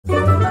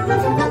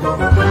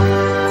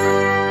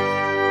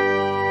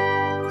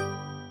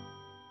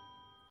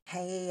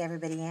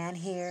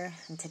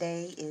and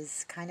today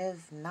is kind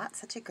of not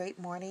such a great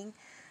morning.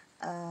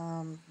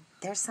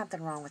 There's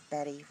something wrong with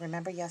Betty.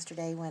 Remember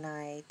yesterday when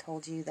I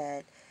told you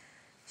that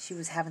she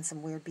was having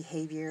some weird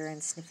behavior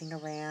and sniffing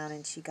around,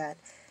 and she got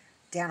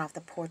down off the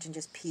porch and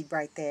just peed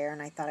right there,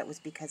 and I thought it was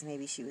because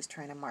maybe she was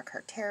trying to mark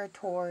her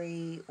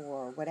territory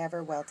or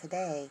whatever. Well,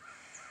 today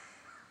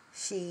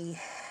she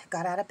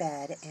got out of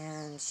bed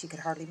and she could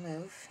hardly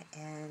move,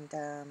 and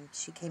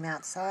she came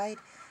outside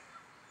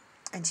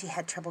and she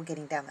had trouble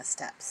getting down the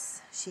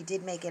steps. She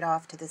did make it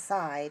off to the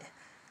side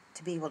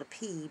to be able to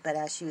pee, but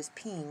as she was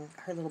peeing,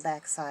 her little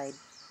backside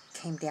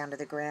came down to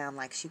the ground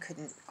like she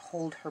couldn't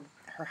hold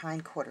her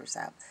hindquarters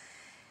up.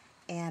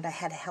 And I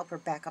had to help her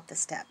back up the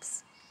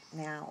steps.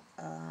 Now,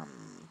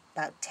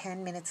 about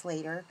 10 minutes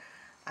later,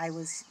 I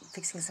was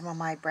fixing some of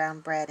my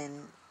brown bread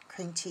and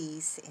cream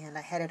cheese, and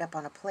I had it up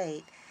on a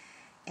plate,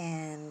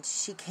 and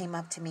she came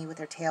up to me with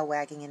her tail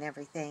wagging and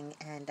everything,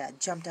 and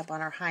jumped up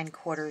on her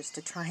hindquarters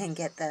to try and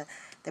get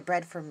the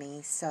bread from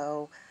me.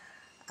 So,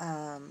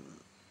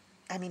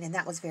 and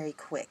that was very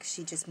quick.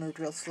 She just moved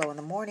real slow in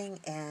the morning,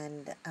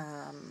 and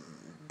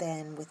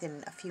then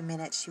within a few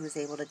minutes, she was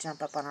able to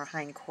jump up on her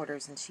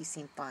hindquarters, and she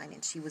seemed fine,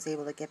 and she was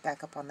able to get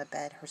back up on the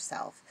bed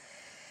herself.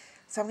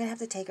 So I'm going to have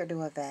to take her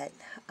to a vet.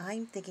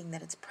 I'm thinking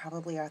that it's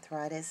probably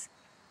arthritis.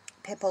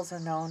 Pit bulls are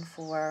known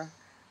for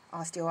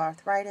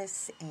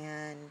osteoarthritis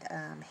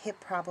and hip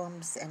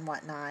problems and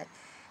whatnot,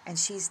 and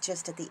she's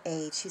just at the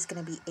age, she's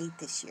going to be 8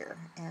 this year,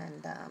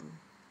 and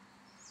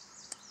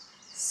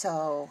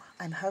so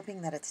I'm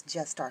hoping that it's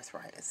just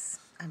arthritis.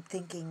 I'm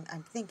thinking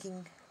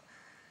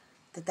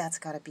that that's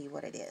got to be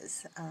what it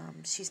is.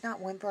 She's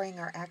not whimpering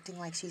or acting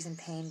like she's in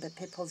pain, but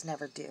pit bulls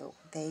never do.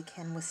 They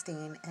can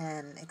withstand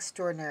an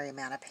extraordinary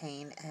amount of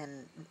pain,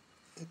 and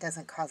it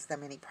doesn't cause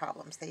them any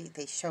problems.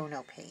 They show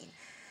no pain.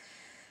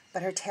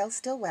 But her tail's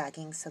still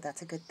wagging, so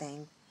that's a good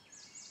thing.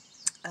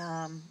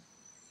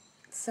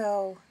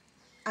 So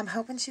I'm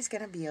hoping she's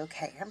going to be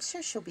okay. I'm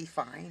sure she'll be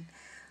fine.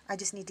 I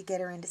just need to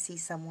get her in to see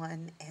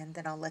someone, and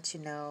then I'll let you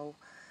know.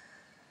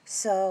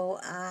 So,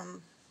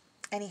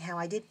 anyhow,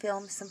 I did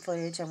film some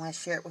footage. I want to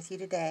share it with you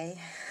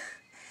today.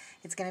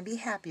 It's going to be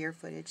happier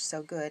footage,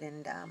 so good.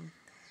 And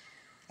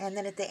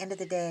then at the end of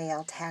the day,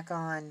 I'll tack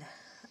on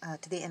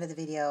to the end of the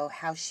video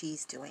how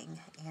she's doing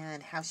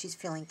and how she's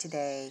feeling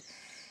today,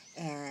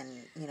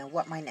 and,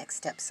 what my next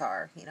steps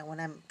are, when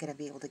I'm going to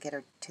be able to get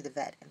her to the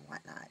vet and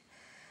whatnot.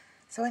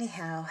 So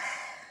anyhow,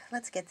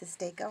 let's get this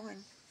day going.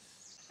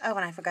 Oh,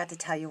 and I forgot to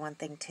tell you one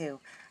thing, too.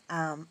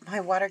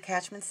 My water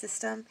catchment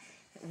system,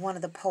 one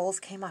of the poles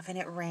came off, and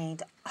it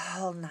rained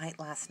all night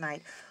last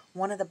night.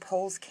 One of the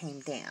poles came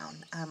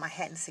down. I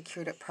hadn't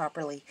secured it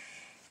properly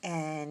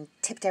and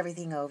tipped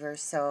everything over,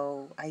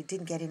 so I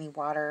didn't get any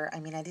water. I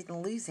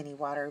didn't lose any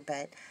water,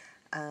 but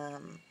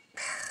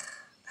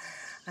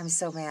I'm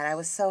so mad. I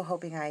was so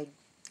hoping I'd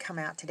come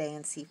out today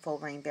and see full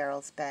rain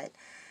barrels, but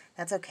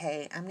that's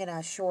okay. I'm going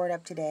to shore it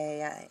up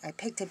today. I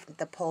picked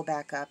the pole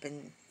back up,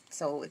 and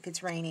so if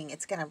it's raining,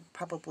 it's going to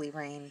probably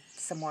rain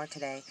some more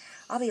today.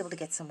 I'll be able to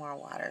get some more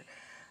water.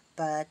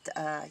 But,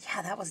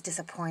 yeah, that was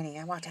disappointing.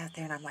 I walked out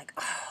there, and I'm like,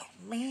 oh,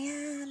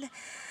 man.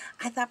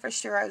 I thought for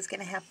sure I was going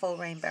to have full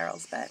rain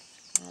barrels, but,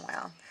 oh,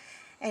 well.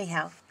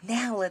 Anyhow,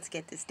 now let's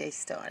get this day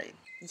started.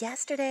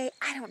 Yesterday,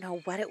 I don't know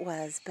what it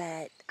was,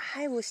 but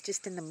I was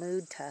just in the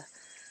mood to,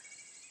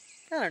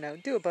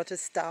 do a bunch of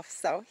stuff.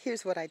 So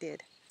here's what I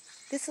did.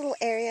 This little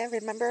area,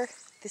 remember,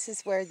 this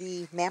is where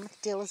the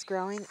mammoth dill is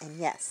growing, and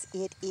yes,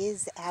 it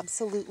is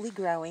absolutely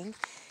growing.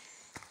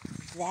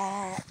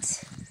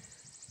 That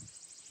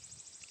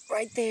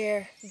right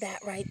there,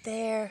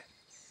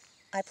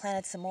 I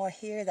planted some more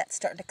here. That's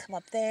starting to come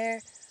up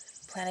there.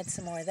 Planted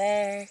some more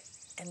there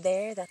and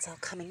there. That's all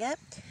coming up.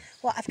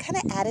 Well, I've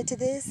kind of added to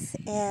this,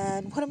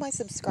 and one of my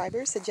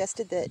subscribers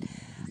suggested that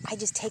I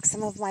just take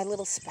some of my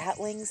little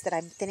sproutlings that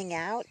I'm thinning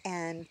out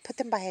and put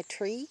them by a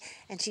tree,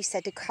 and she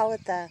said to call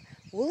it the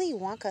Willy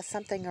Wonka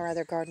something or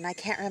other garden. I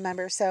can't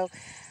remember. So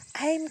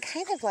I'm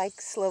kind of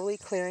like slowly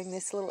clearing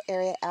this little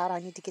area out. I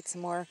need to get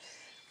some more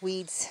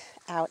weeds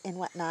out and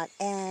whatnot.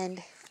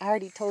 And I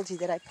already told you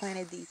that I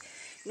planted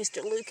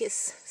Mr.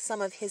 Lucas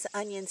some of his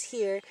onions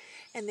here,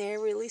 and they're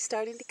really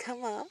starting to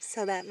come up,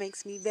 so that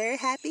makes me very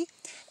happy.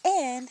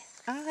 And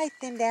I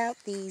thinned out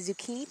the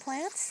zucchini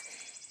plants,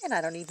 and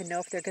I don't even know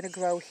if they're going to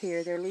grow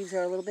here. Their leaves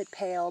are a little bit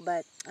pale,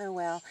 but oh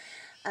well.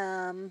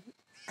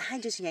 I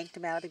just yanked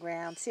them out of the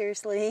ground,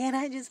 seriously, and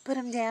I just put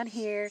them down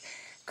here,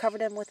 covered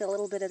them with a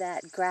little bit of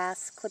that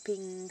grass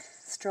clipping,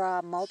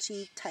 straw,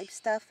 mulchy type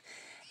stuff,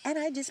 and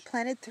I just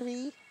planted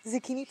 3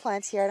 zucchini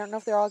plants here. I don't know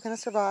if they're all going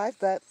to survive,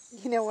 but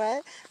you know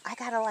what? I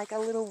got a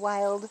little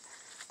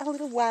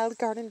wild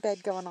garden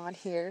bed going on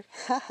here.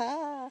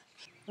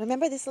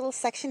 Remember this little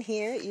section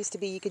here? It used to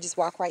be you could just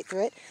walk right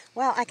through it.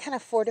 Well, I kind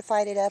of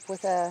fortified it up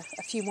with a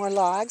few more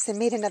logs and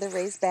made another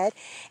raised bed,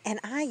 and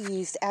I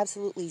used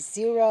absolutely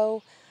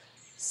zero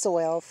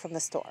soil from the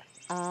store.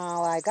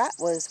 All I got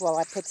was,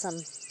 I put some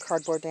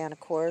cardboard down,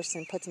 of course,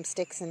 and put some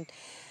sticks, and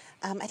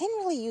I didn't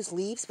really use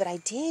leaves, but I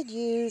did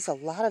use a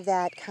lot of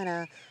that kind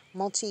of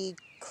mulchy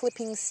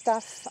clipping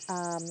stuff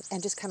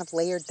and just kind of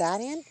layered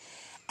that in.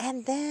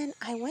 And then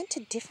I went to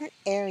different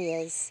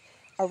areas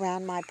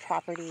around my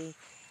property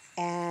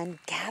and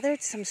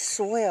gathered some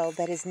soil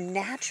that is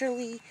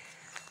naturally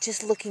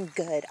just looking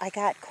good. I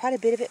got quite a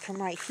bit of it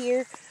from right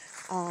here.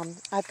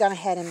 I've gone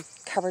ahead and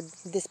covered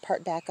this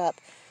part back up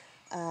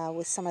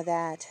with some of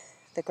that,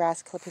 the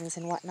grass clippings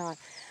and whatnot.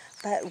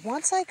 But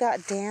once I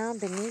got down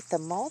beneath the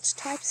mulch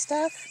type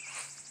stuff,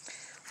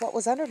 what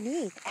was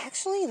underneath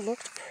actually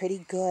looked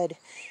pretty good.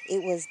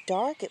 It was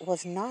dark, it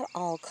was not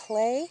all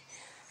clay.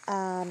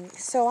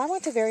 So I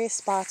went to various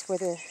spots where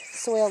the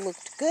soil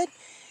looked good,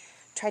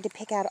 tried to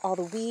pick out all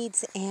the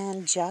weeds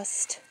and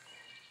just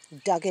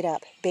dug it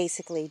up,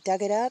 basically.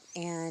 Dug it up,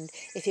 and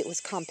if it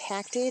was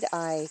compacted,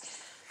 I,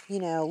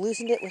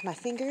 loosened it with my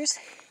fingers,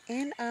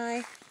 and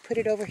I put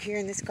it over here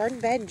in this garden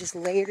bed and just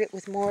layered it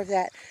with more of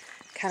that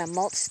kind of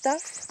mulch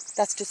stuff.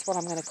 That's just what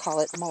I'm going to call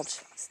it, mulch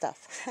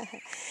stuff.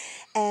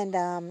 And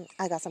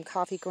I got some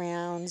coffee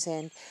grounds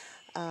and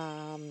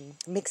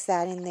mixed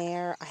that in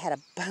there. I had a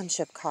bunch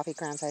of coffee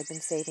grounds I'd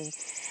been saving.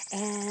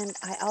 And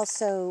I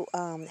also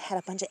had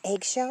a bunch of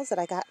eggshells that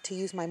I got to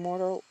use my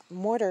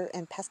mortar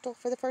and pestle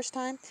for the first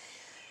time.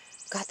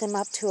 Got them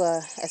up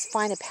to as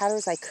fine a powder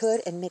as I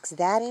could and mixed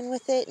that in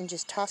with it and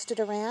just tossed it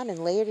around and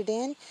layered it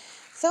in.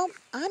 So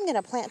I'm going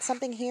to plant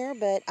something here,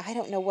 but I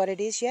don't know what it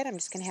is yet. I'm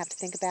just going to have to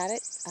think about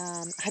it.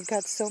 I've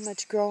got so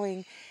much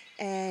growing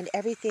and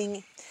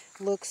everything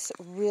looks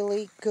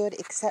really good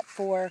except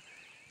for,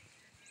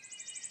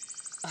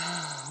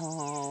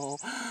 oh,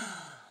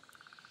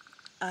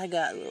 I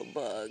got little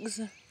bugs.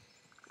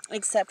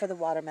 Except for the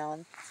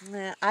watermelon.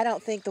 I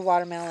don't think the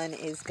watermelon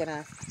is going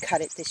to cut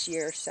it this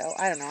year, so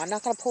I don't know. I'm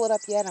not going to pull it up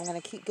yet. I'm going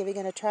to keep giving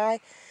it a try.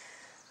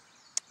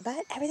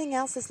 But everything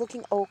else is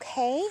looking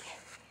okay.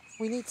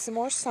 We need some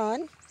more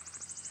sun.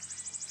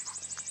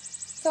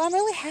 So I'm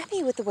really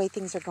happy with the way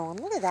things are going.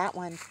 Look at that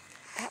one.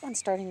 That one's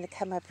starting to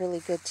come up really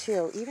good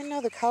too. Even though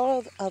the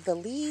color of the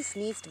leaves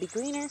needs to be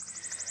greener,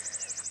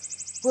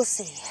 we'll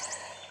see.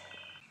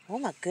 Oh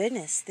my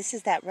goodness. This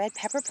is that red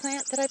pepper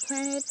plant that I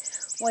planted.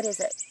 What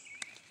is it?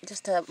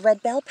 Just a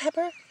red bell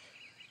pepper,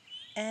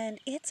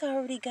 and it's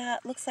already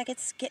got, looks like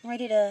it's getting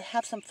ready to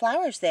have some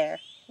flowers there.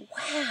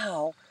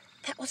 Wow,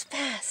 that was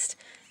fast.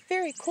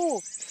 Very cool.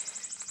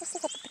 Let's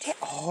look at the potato.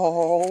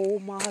 Oh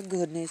my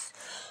goodness.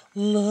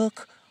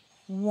 Look,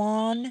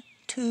 1,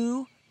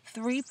 2,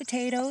 3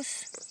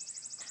 potatoes.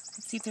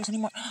 Let's see if there's any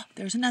more. Oh,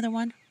 there's another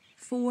one.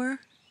 4.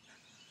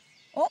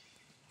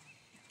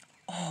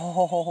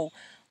 Oh,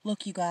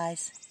 look you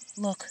guys.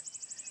 Look,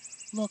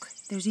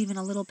 there's even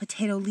a little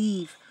potato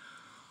leaf.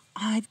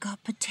 I've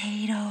got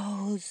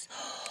potatoes.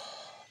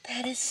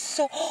 That is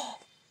so...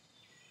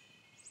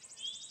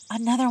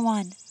 Another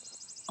one.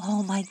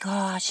 Oh my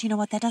gosh. You know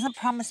what? That doesn't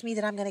promise me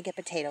that I'm going to get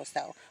potatoes,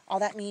 though. All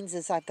that means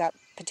is I've got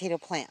potato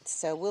plants.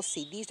 So we'll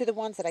see. These are the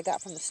ones that I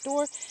got from the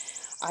store.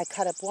 I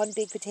cut up one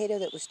big potato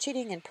that was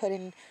chitting and put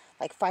in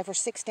like 5 or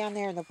 6 down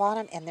there in the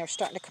bottom, and they're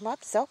starting to come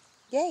up. So,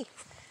 yay.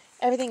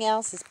 Everything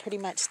else is pretty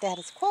much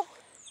status quo.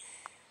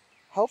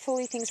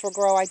 Hopefully things will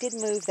grow. I did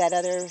move that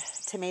other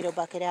tomato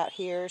bucket out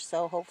here,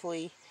 so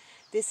hopefully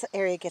this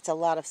area gets a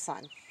lot of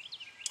sun.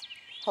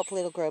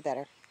 Hopefully it'll grow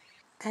better.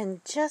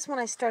 And just when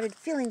I started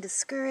feeling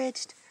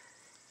discouraged,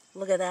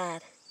 look at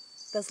that.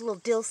 Those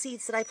little dill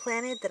seeds that I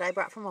planted that I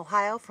brought from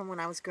Ohio, from when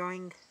I was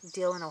growing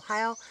dill in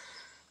Ohio,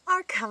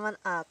 are coming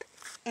up.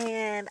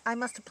 And I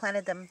must have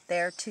planted them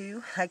there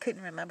too. I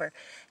couldn't remember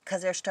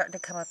because they're starting to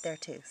come up there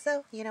too.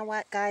 So, you know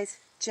what, guys?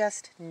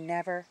 Just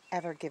never,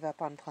 ever give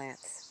up on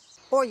plants.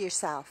 Or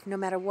yourself, no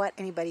matter what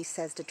anybody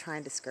says to try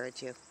and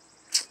discourage you.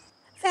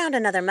 Found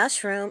another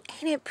mushroom.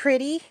 Ain't it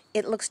pretty?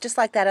 It looks just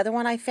like that other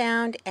one I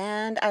found,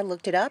 and I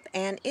looked it up,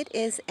 and it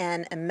is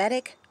an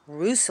emetic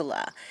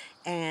rusula.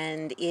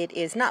 And it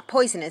is not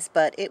poisonous,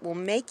 but it will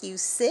make you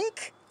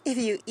sick if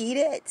you eat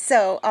it.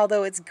 So,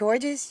 although it's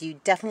gorgeous, you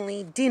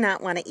definitely do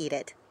not want to eat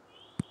it.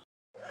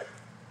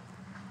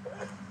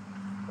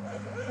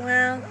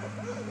 Well,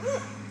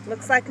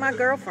 looks like my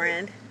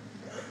girlfriend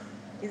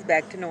is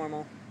back to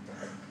normal.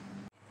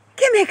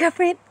 Come here,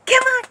 girlfriend.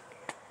 Come on.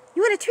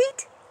 You want a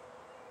treat?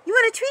 You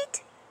want a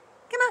treat?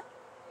 Come on.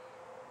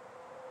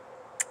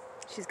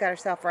 She's got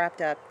herself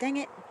wrapped up. Dang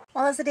it.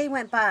 Well, as the day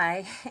went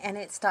by and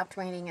it stopped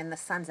raining and the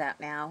sun's out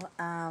now,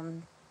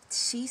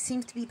 she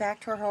seems to be back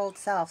to her old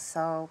self.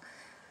 So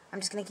I'm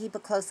just going to keep a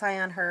close eye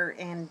on her.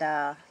 And,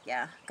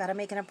 yeah, got to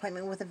make an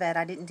appointment with a vet.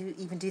 I didn't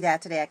even do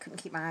that today. I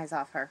couldn't keep my eyes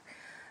off her.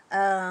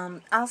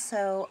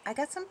 Also, I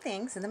got some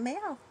things in the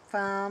mail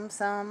from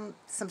some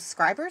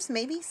subscribers,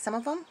 maybe, some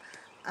of them.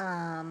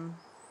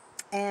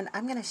 And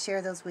I'm going to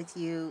share those with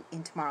you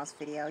in tomorrow's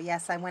video.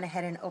 Yes, I went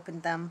ahead and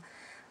opened them.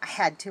 I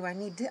had to.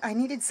 I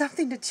needed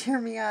something to cheer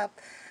me up.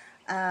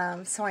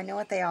 So I know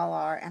what they all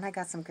are, and I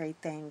got some great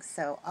things.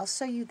 So I'll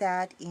show you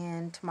that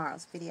in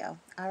tomorrow's video.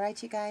 All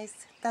right, you guys,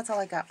 that's all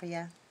I got for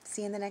you.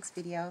 See you in the next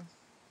video.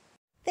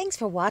 Thanks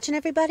for watching,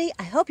 everybody.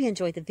 I hope you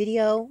enjoyed the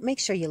video. Make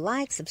sure you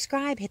like,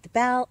 subscribe, hit the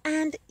bell,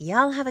 and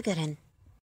y'all have a good one.